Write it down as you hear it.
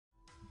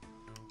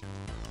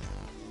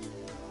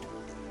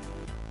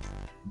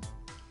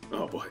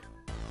Oh boy.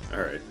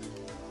 Alright.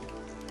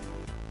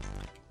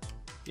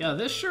 Yeah,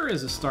 this sure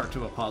is a start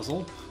to a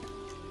puzzle.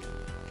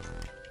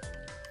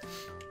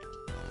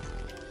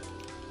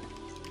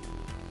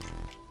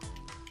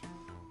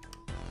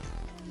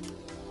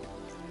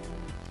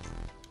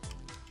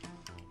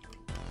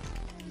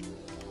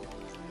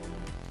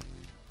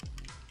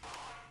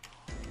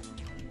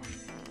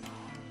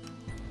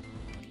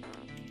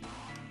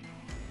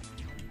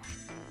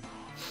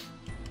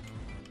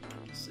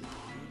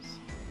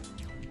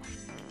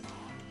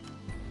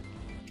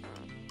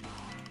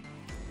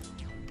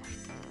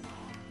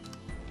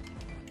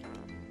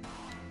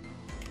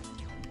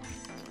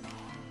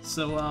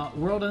 So,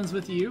 World Ends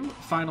With You,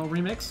 Final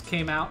Remix,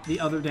 came out the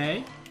other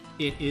day.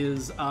 It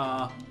is,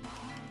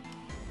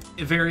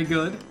 very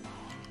good.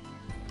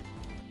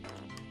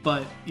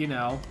 But, you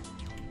know,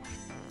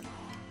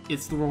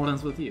 it's The World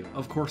Ends With You.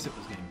 Of course it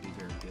was going to be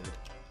very good.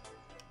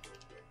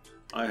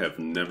 I have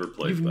never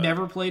played You've that.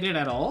 never played it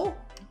at all?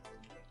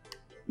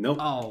 Nope.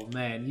 Oh,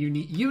 man, you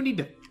need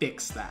to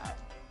fix that.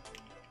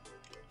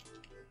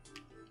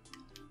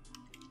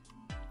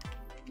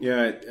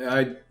 Yeah,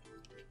 I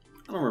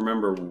don't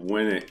remember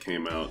when it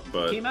came out,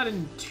 but... It came out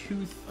in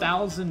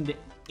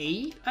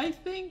 2008, I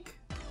think?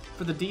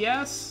 For the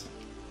DS?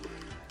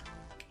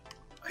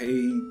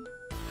 I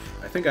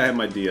think I had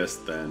my DS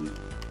then.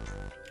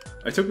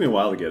 It took me a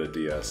while to get a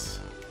DS.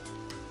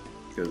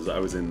 Because I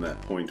was in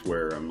that point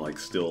where I'm like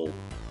still...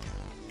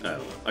 I don't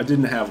know. I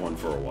didn't have one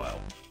for a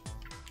while.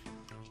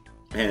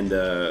 And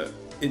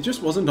it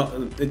just wasn't...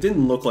 It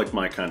didn't look like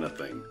my kind of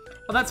thing.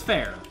 Well, that's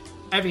fair.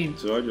 I mean...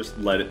 So I just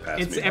let it pass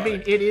me by. I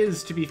mean, it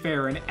is, to be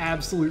fair, an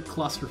absolute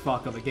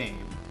clusterfuck of a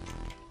game.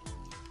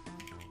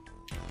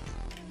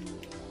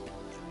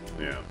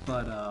 Yeah.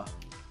 But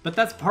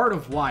that's part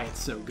of why it's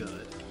so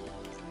good.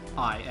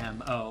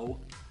 IMO.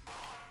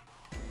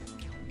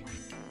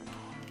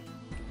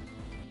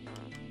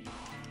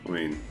 I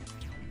mean,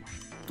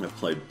 I've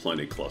played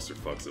plenty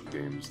clusterfucks of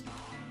games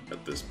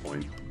at this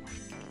point.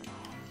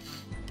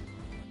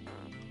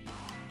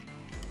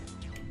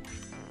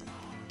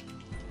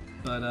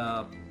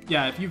 But,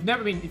 yeah, if you've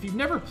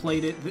never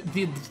played it,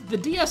 the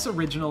DS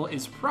original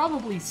is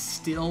probably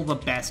still the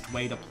best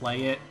way to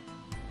play it.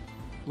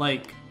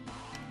 Like,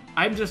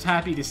 I'm just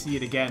happy to see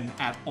it again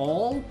at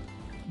all,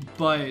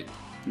 but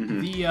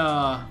to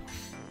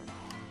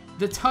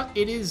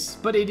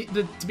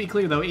be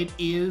clear though, it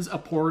is a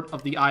port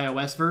of the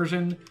iOS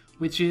version,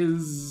 which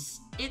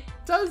is, it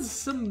does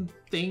some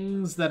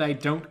things that I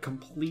don't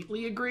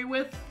completely agree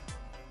with,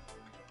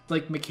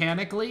 like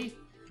mechanically,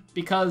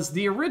 because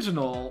the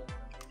original,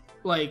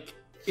 like,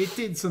 it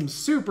did some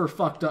super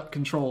fucked up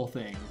control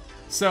thing.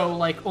 So,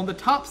 like, on the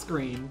top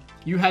screen,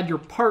 you had your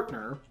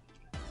partner,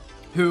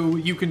 who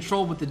you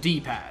control with the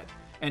D-pad,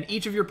 and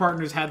each of your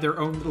partners had their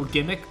own little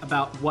gimmick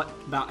about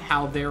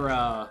how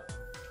their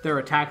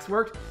attacks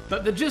worked.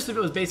 But the gist of it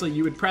was basically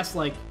you would press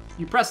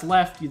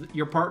left,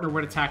 your partner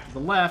would attack to the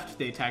left,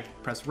 they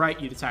press right,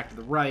 you'd attack to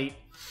the right,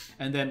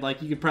 and then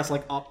like you could press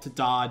like up to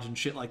dodge and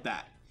shit like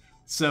that.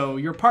 So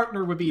your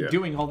partner would be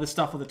doing all this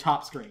stuff on the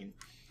top screen.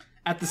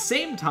 At the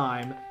same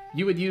time,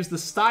 you would use the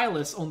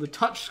stylus on the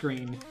touch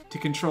screen to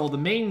control the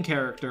main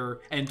character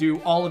and do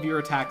all of your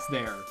attacks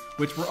there,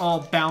 which were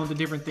all bound to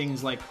different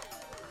things. Like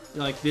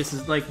this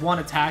is like one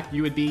attack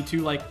you would be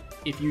to, like,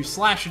 if you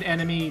slash an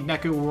enemy,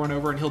 Neku will run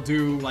over and he'll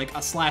do like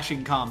a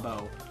slashing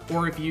combo.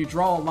 Or if you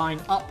draw a line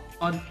up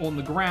on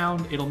the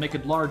ground, it'll make a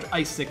large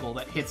icicle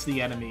that hits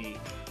the enemy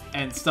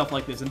and stuff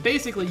like this. And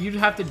basically you'd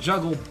have to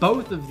juggle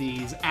both of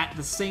these at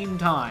the same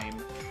time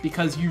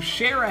because you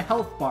share a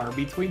health bar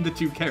between the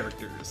two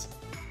characters.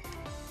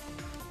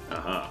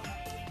 Uh-huh.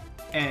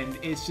 And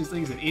it's just,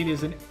 like I said, it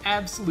is an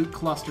absolute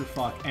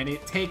clusterfuck, and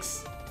it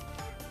takes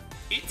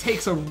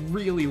a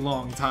really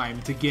long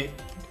time to get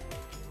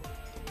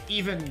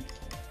even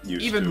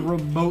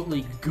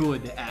remotely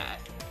good at.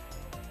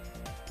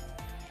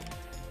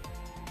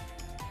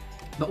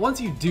 But once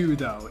you do,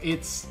 though, it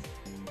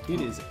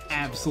is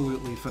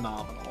absolutely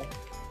phenomenal.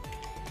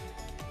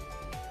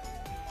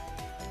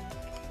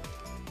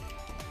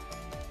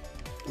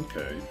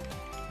 Okay.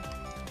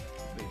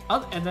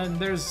 And then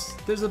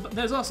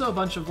there's also a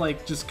bunch of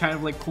like just kind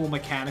of like cool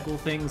mechanical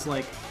things.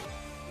 Like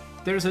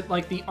there's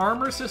like the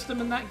armor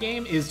system in that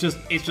game is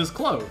just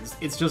clothes.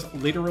 It's just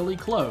literally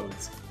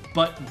clothes.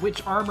 But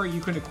which armor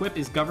you can equip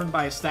is governed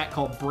by a stat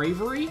called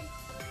bravery,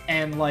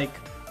 and like,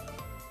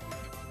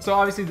 so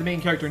obviously the main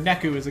character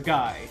Neku is a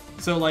guy.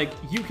 So like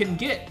you can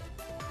get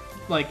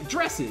like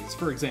dresses,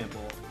 for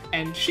example,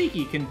 and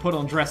Shiki can put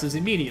on dresses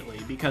immediately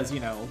because you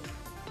know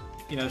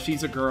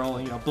she's a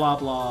girl, blah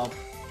blah.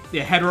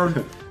 Yeah, hetero.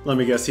 Let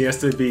me guess, he has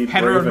to be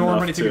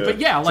heteronormative. But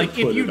yeah, like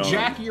if you on.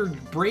 jack your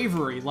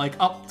bravery like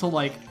up to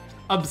like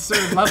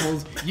absurd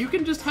levels, you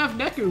can just have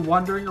Neku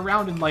wandering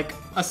around in like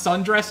a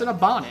sundress and a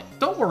bonnet.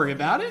 Don't worry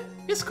about it.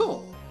 It's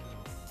cool.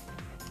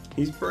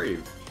 He's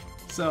brave.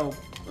 So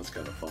that's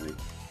kind of funny.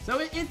 So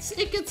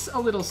it gets a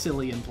little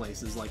silly in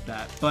places like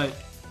that, but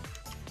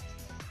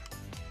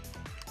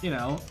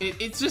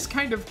it's just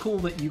kind of cool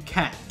that you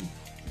can.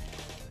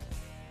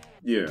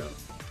 Yeah.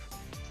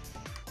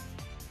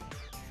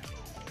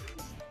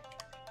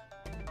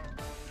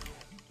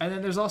 And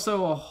then there's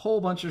also a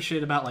whole bunch of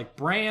shit about like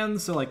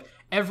brands. So like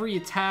every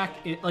attack,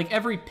 like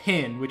every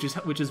pin, which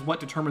is what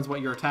determines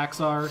what your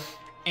attacks are,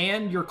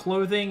 and your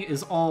clothing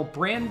is all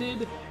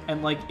branded.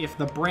 And like if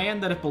the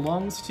brand that it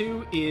belongs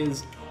to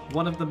is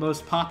one of the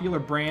most popular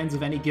brands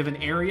of any given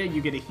area, you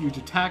get a huge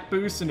attack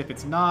boost. And if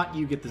it's not,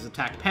 you get this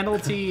attack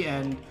penalty.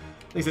 And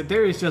they said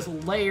there is just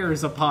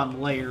layers upon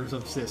layers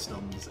of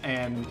systems,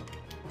 and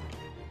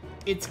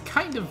it's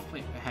kind of...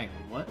 Wait, hang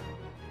on, what?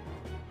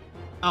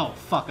 Oh,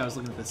 fuck, I was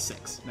looking at the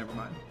 6. Never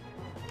mind.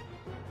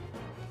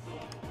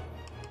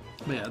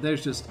 But yeah,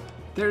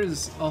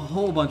 there's a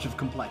whole bunch of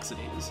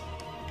complexities.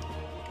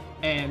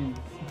 And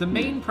the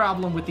main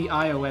problem with the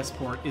iOS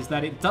port is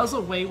that it does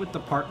away with the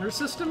partner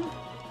system,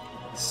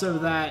 so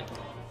that,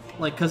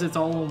 like, because it's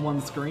all on one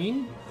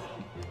screen,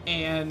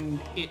 and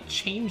it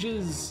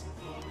changes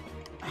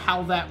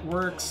how that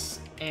works,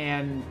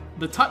 and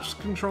the touch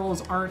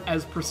controls aren't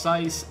as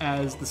precise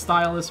as the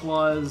stylus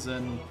was,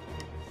 and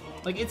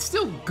like it's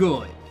still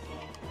good,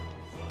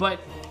 but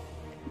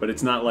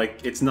it's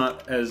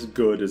not as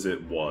good as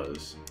it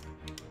was.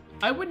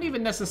 I wouldn't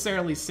even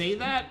necessarily say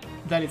that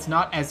it's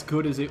not as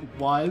good as it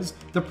was.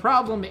 The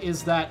problem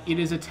is that it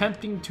is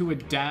attempting to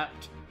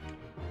adapt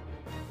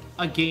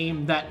a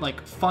game that like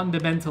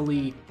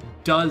fundamentally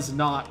does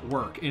not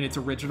work in its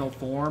original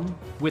form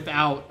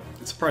without...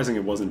 It's surprising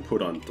it wasn't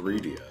put on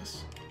 3DS.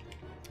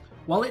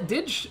 Well, it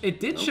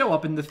did show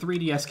up in the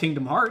 3DS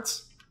Kingdom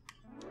Hearts.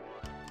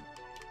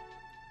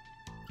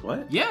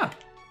 What? Yeah.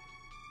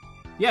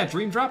 Yeah,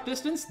 Dream Drop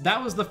Distance,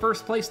 that was the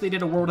first place they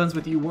did a World Ends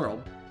With You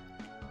world.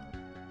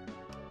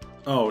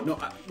 Oh, no,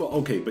 well,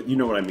 okay, but you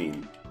know what I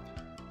mean.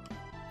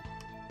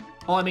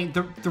 Well, I mean,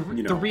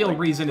 the real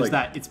reason is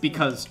that it's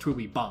because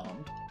Twiwi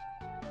bombed.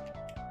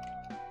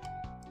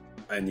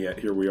 And yet,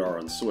 here we are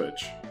on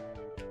Switch.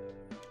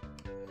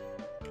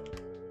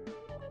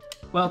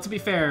 Well, to be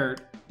fair,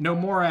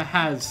 Nomura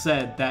has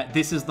said that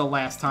this is the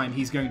last time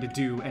he's going to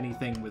do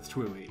anything with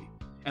Twiwi.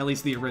 At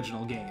least the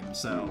original game,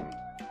 so...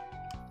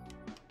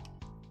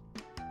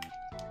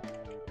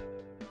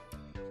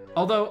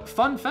 Although,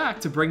 fun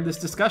fact to bring this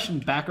discussion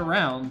back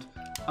around,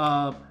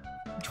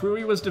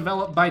 Twiwi was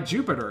developed by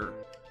Jupiter,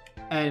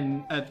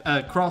 and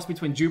a cross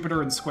between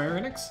Jupiter and Square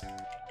Enix.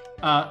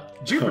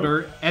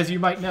 Jupiter, as you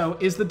might know,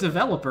 is the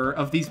developer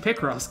of these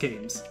Picross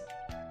games.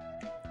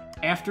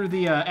 After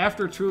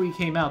Twiwi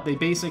came out, they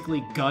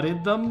basically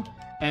gutted them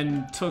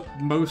and took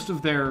most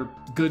of their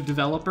good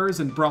developers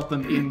and brought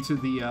them into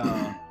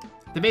the...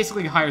 They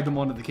basically hired them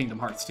onto the Kingdom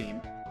Hearts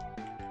team.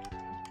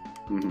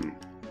 Mm-hmm.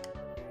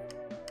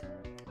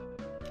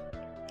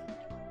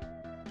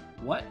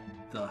 What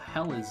the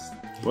hell is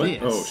what? this?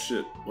 Oh,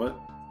 shit. What?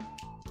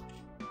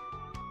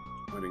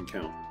 I didn't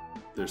count.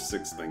 There's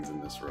 6 things in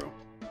this row.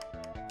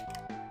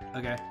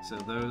 Okay, so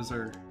those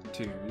are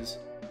 2s.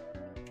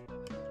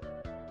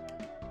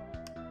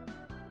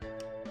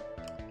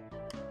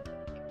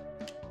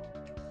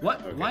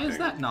 What? Okay, why is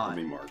that not? Let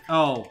me mark.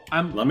 Oh,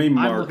 I'm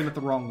looking at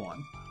the wrong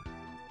one.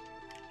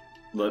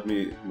 Let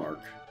me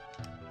mark.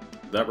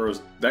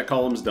 That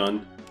column's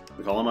done.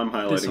 The column I'm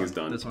highlighting is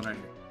done. This one right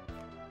here.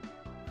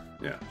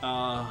 Yeah.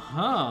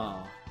 Uh-huh.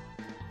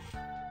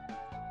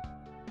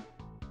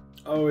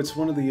 Oh, it's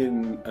one of the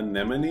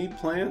anemone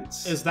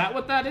plants? Is that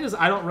what that is?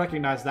 I don't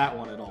recognize that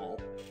one at all.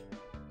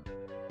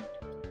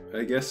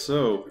 I guess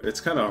so. It's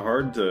kind of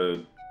hard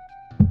to...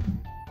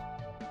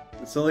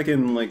 It's like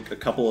in like a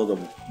couple of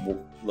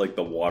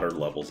the water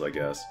levels, I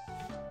guess.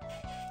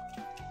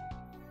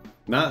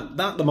 Not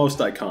the most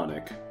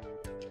iconic,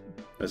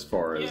 as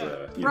far as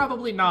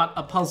probably not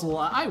a puzzle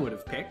I would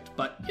have picked,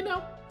 but you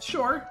know,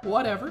 sure,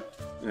 whatever.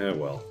 Yeah,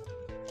 well.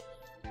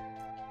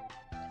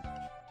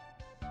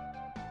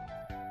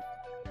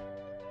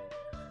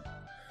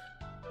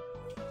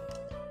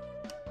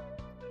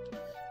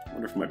 I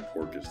wonder if my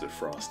pork is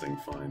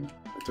defrosting fine.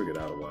 I took it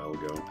out a while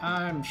ago.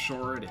 I'm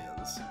sure it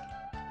is.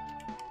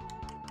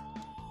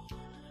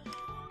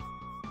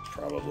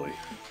 Probably.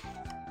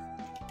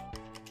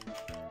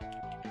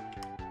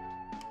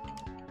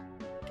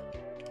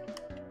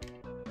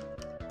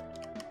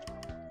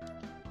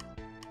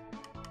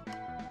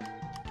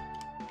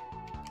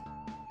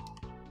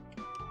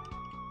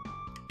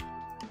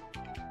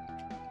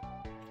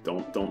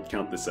 Don't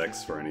count this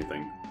X for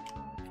anything.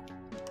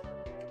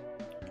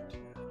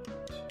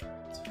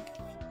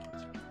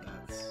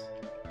 That's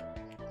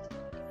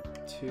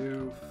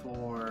 2,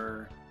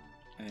 4,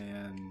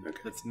 and okay.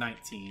 That's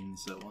 19.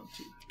 So 1,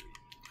 2,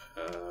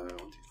 3.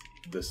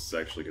 This is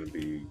actually going to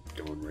be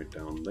going right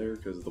down there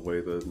because of the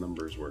way the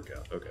numbers work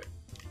out. Okay.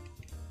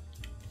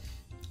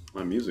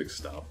 My music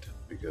stopped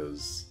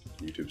because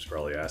YouTube's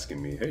probably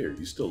asking me, "Hey, are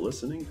you still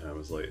listening?" I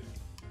was like,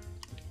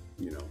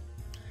 you know,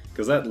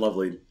 because that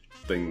lovely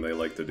thing they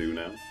like to do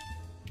now.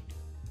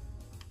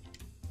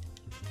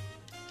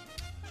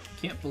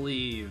 Can't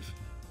believe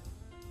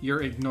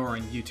you're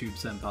ignoring YouTube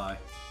Senpai.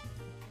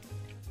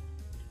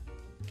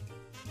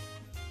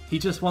 He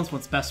just wants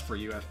what's best for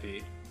you,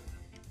 FP.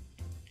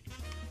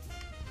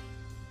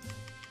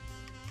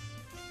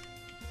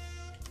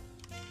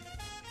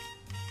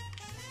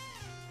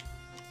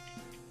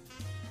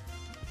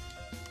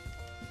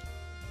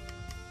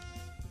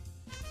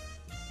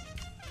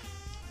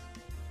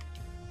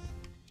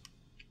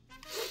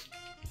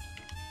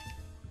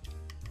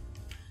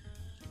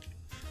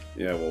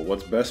 Yeah, well,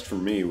 what's best for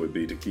me would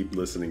be to keep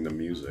listening to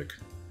music.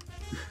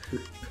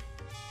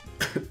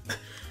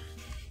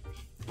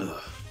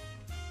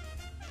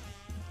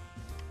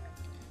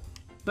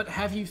 But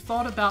have you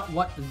thought about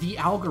what the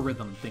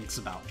algorithm thinks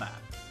about that?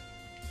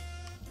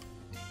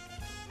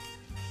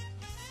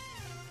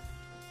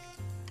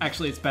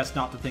 Actually, it's best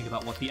not to think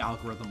about what the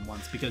algorithm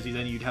wants, because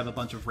then you'd have a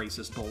bunch of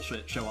racist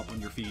bullshit show up on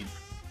your feed.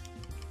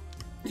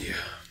 Yeah.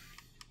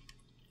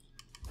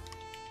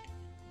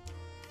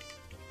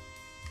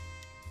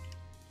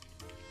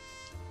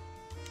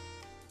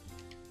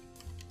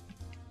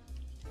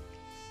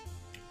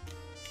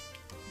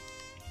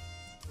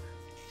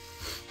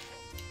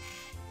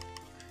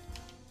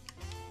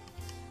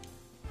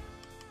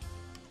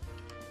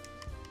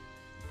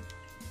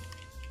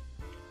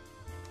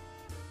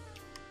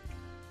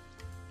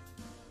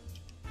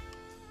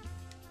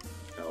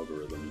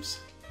 Algorithms.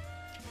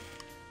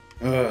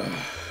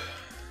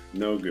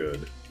 No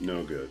good.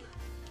 No good.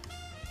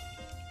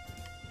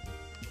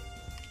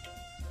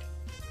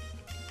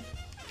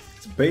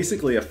 It's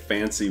basically a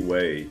fancy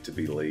way to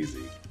be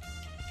lazy.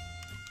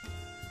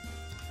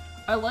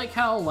 I like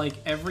how, like,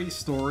 every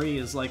story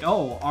is like,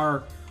 oh,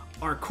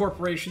 our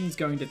corporation's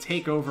going to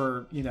take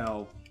over, you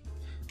know,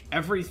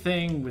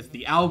 everything with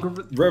the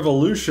algorithm.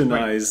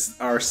 Revolutionize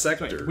our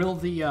sector.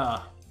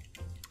 Right.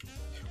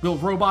 Will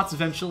robots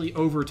eventually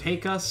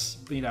overtake us,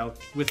 you know,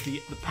 with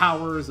the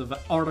powers of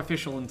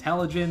artificial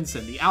intelligence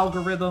and the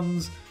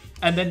algorithms?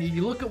 And then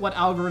you look at what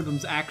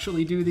algorithms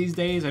actually do these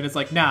days, and it's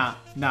like, nah,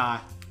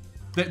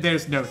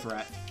 there's no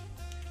threat.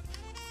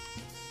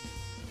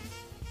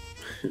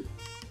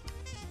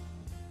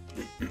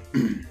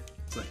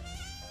 It's like,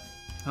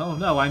 oh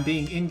no, I'm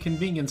being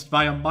inconvenienced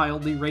by a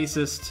mildly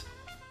racist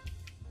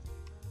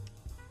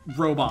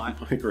robot.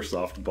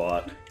 Microsoft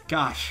bot.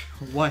 Gosh,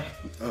 what?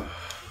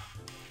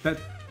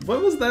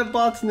 What was that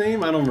bot's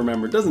name? I don't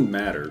remember. It doesn't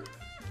matter.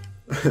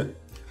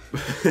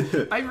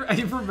 I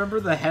remember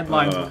the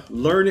headline.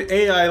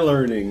 AI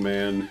learning,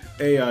 man.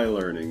 AI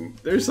learning.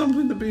 There's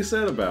something to be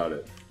said about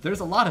it. There's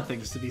a lot of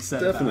things to be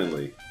said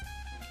Definitely.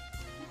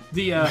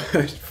 about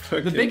it.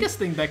 The biggest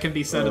thing that can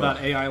be said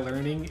about AI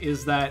learning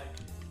is that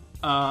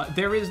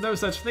there is no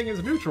such thing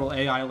as neutral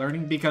AI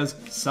learning, because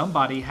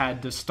somebody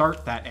had to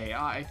start that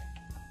AI.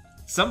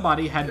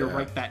 Somebody had to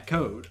write that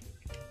code.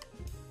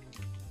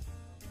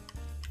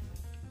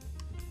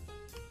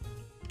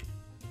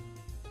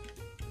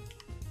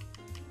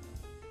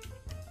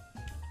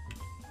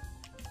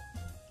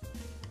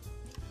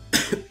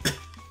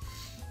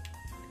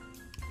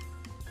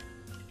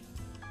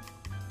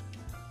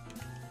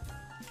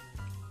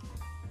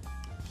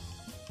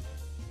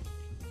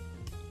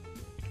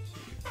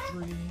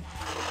 Three,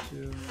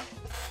 two.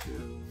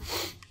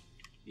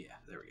 Yeah,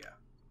 there we go.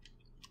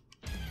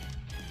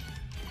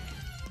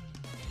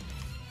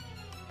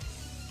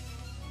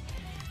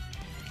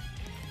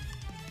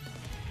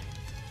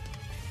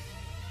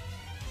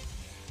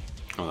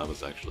 Oh, that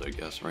was actually a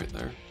guess right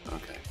there.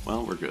 Okay,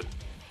 well, we're good.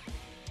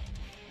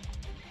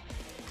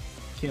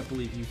 Can't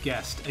believe you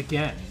guessed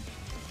again.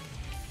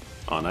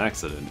 On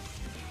accident.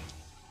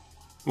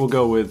 We'll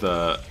go with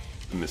a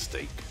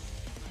mistake.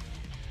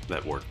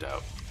 That worked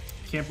out.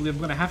 Can't believe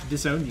I'm gonna have to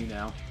disown you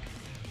now.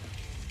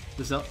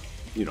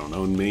 You don't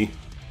own me.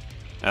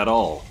 At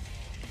all.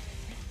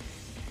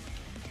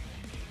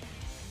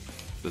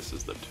 This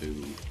is the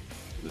 2.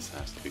 This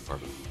has to be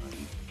part of the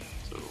 9.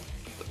 So,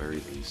 at the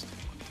very least,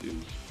 2.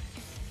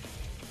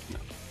 No.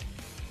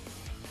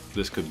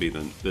 This could be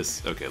the...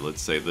 Okay,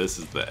 let's say this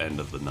is the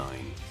end of the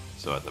 9.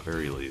 So at the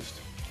very least...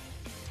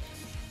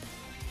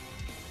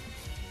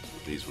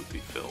 these would be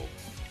filled.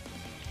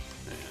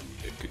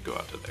 And it could go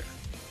out to there.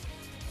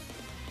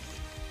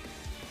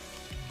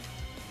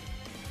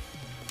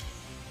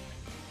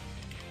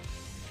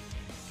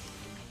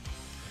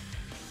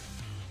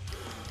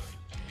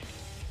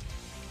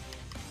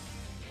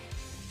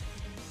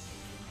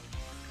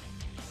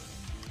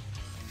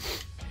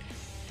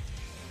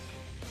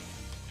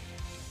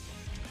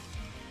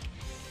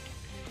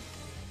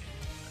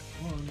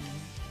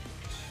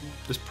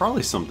 There's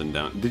probably something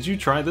down. Did you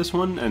try this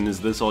one? And is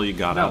this all you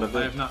got out of it?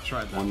 I have not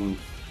tried that one.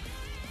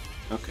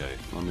 Okay,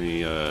 let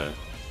me, 1,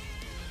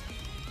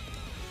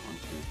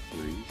 2,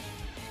 3.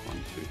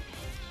 1, 2.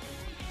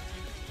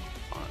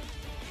 5.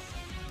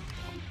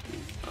 1, 2.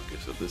 Okay,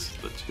 so this is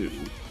the 2.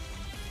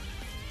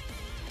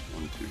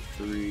 1, 2,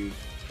 3.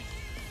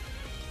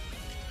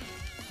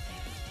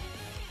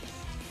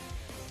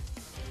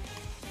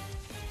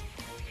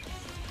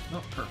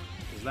 Oh, perfect.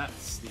 Because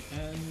that's the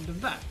end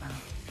of that.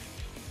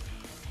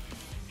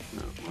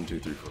 No, 1, 2,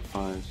 3, 4,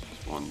 5.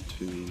 1,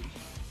 2, 2,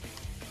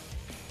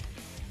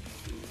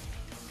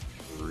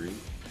 3.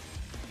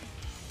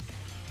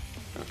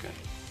 Okay.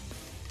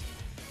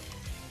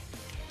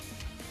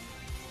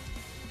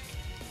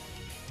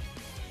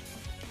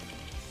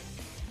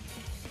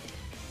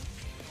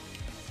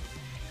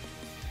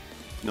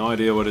 No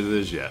idea what it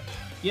is yet.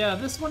 Yeah,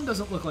 this one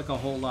doesn't look like a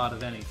whole lot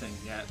of anything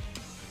yet.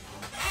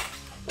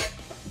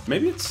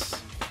 Maybe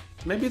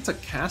it's a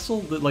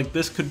castle that, like,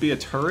 this could be a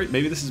turret.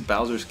 Maybe this is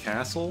Bowser's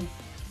castle.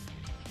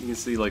 You can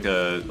see like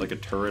a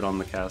turret on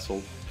the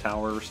castle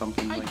tower or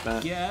something like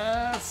that.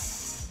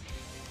 Yes.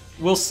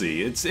 We'll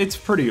see. It's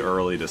pretty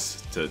early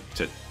to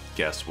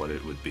guess what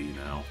it would be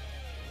now.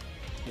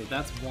 Okay,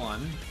 that's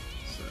 1.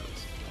 So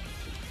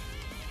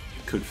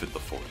It could fit the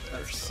 4 there.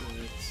 that's So.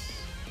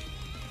 6.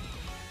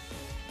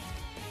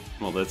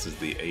 Well, this is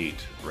the 8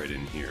 right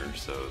in here,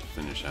 so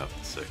finish out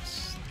the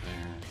 6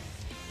 there.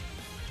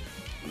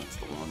 And that's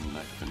the 1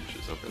 that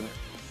finishes over there.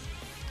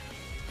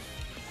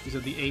 You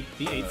said the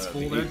 8's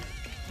full there?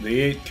 The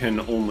 8 can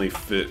only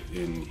fit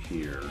in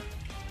here,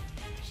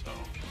 so...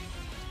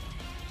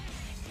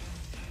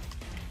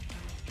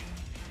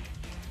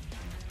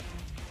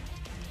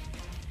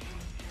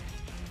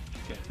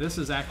 Okay, this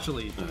is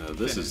actually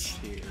this finished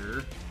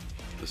here.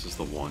 This is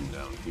the 1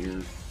 down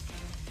here.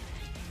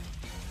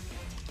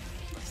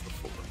 That's the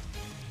 4.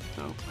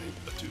 No,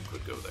 wait, the 2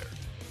 could go there.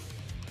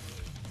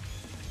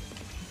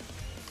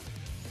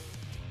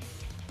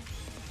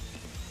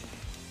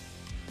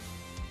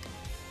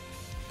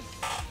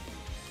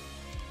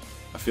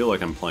 I feel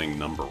like I'm playing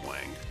Number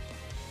Wang.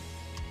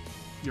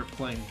 You're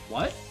playing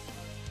what?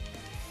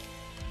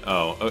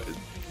 Oh,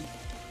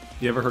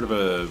 you ever heard of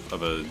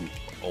a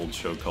old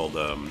show called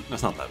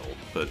that's not that old,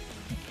 but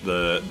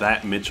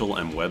that Mitchell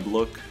and Webb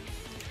look?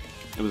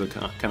 It was a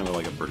kind of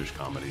like a British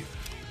comedy.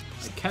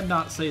 I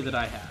cannot say that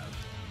I have.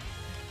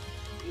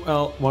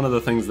 Well, one of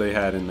the things they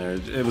had in there,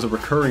 it was a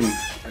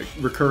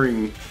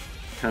recurring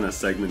kind of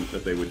segment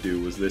that they would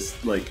do was this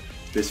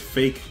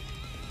fake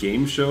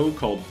game show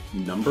called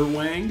Number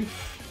Wang,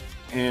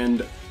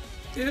 and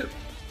it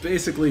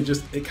basically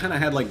it kind of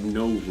had like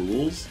no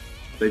rules.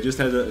 They just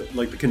had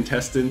like the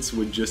contestants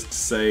would just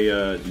say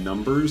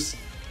numbers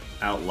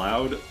out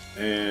loud,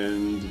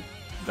 and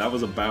that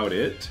was about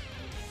it.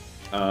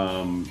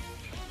 I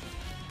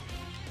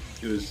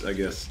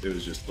guess it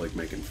was just like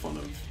making fun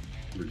of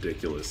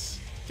ridiculous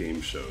game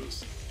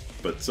shows.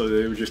 But so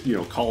they would just,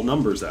 call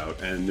numbers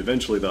out, and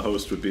eventually the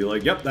host would be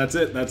like, yep, that's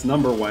it, that's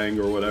Number Wang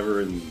or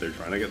whatever, and they're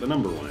trying to get the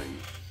Number Wang.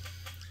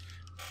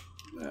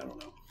 I don't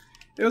know.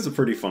 It was a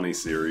pretty funny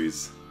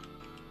series.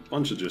 A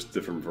bunch of just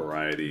different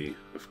variety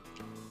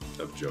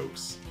of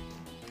jokes.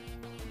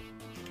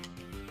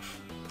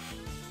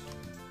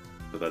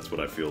 But that's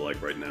what I feel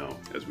like right now,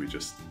 as we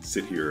just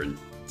sit here and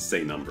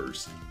say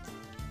numbers.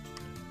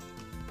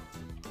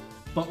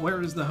 But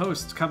where is the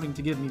host coming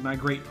to give me my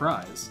great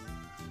prize?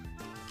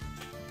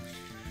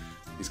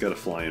 He's got to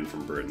fly in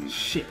from Britain.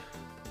 Shit.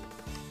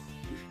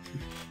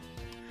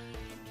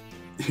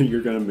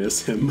 You're gonna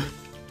miss him.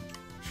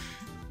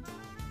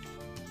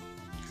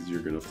 Because you're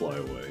gonna fly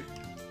away.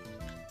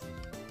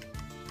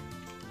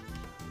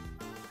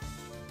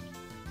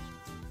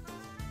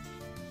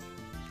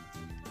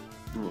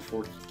 Well, the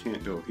 4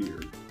 can't go here.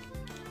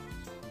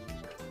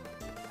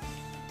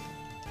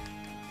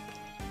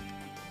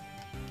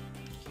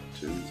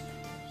 Two.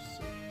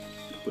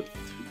 Put 2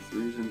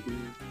 3s in here.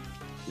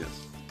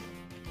 Yes.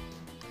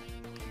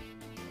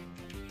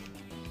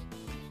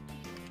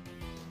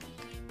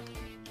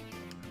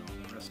 And all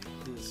the rest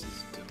of this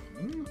is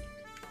done.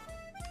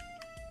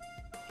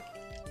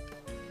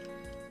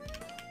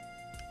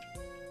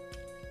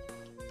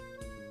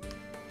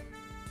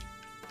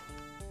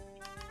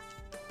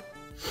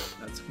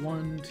 That's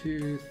 1,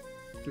 2,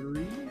 3.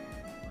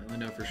 I only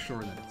know for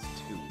sure that it's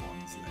 2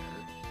 1s there.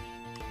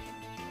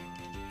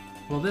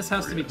 Well, this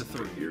has to be the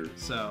 3 here,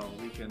 so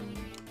we can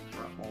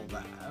drop all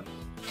that.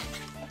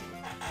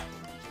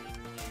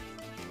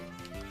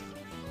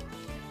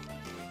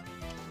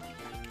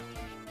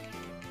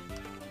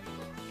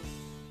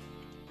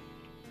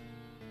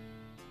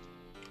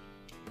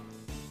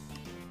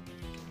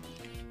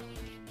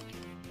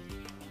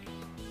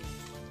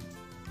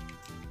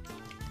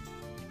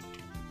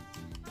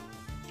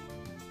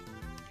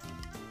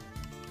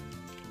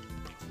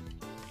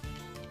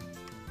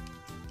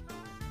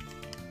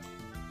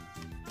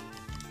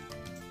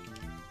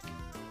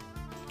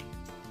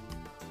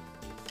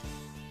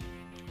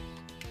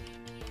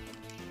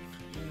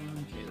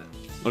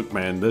 Look,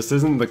 man, this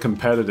isn't the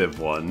competitive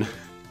one.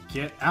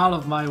 Get out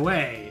of my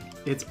way.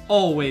 It's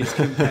always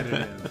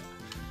competitive.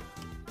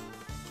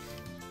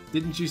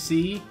 Didn't you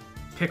see?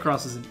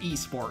 Picross is an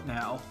esport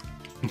now.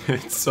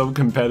 It's so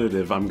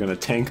competitive, I'm gonna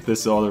tank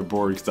this other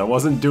board because I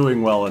wasn't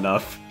doing well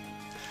enough.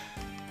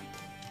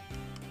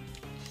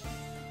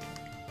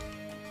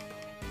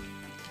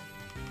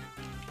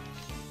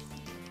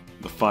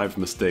 The 5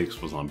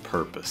 mistakes was on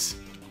purpose.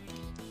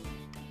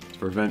 To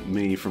prevent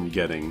me from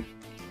getting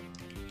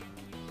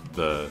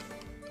the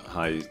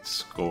high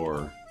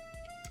score.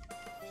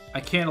 I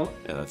can't.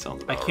 Yeah, that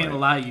sounds I about can't right.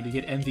 allow you to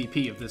get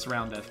MVP of this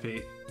round,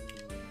 FP.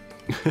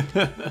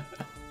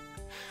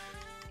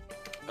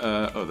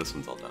 Oh, this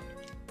one's all done.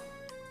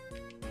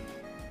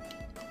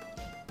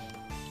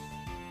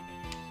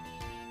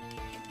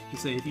 You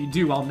say if you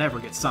do, I'll never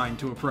get signed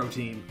to a pro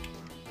team.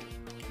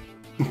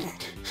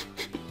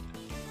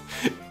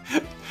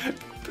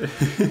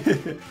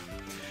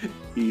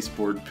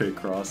 Esport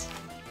Picross.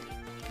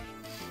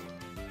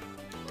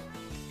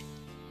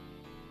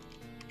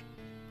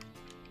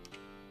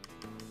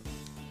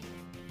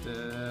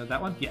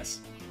 That one?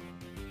 Yes.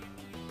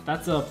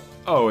 That's a...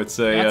 Oh, it's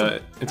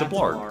a that's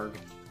blarg.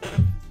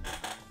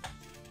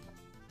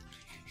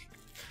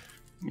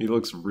 He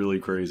looks really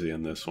crazy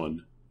in this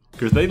one.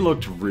 Because they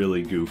looked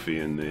really goofy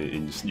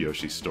in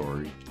Yoshi's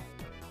story.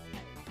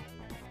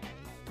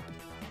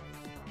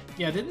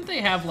 Yeah, didn't they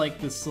have, like,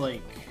 this,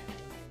 like...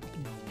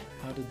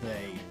 How did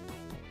they...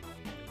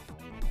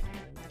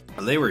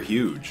 They were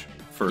huge,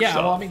 first Yeah, off.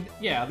 well, I mean,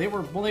 yeah, they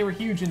were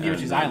huge in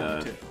Yoshi's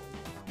Island, too.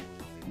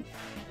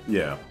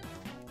 Yeah.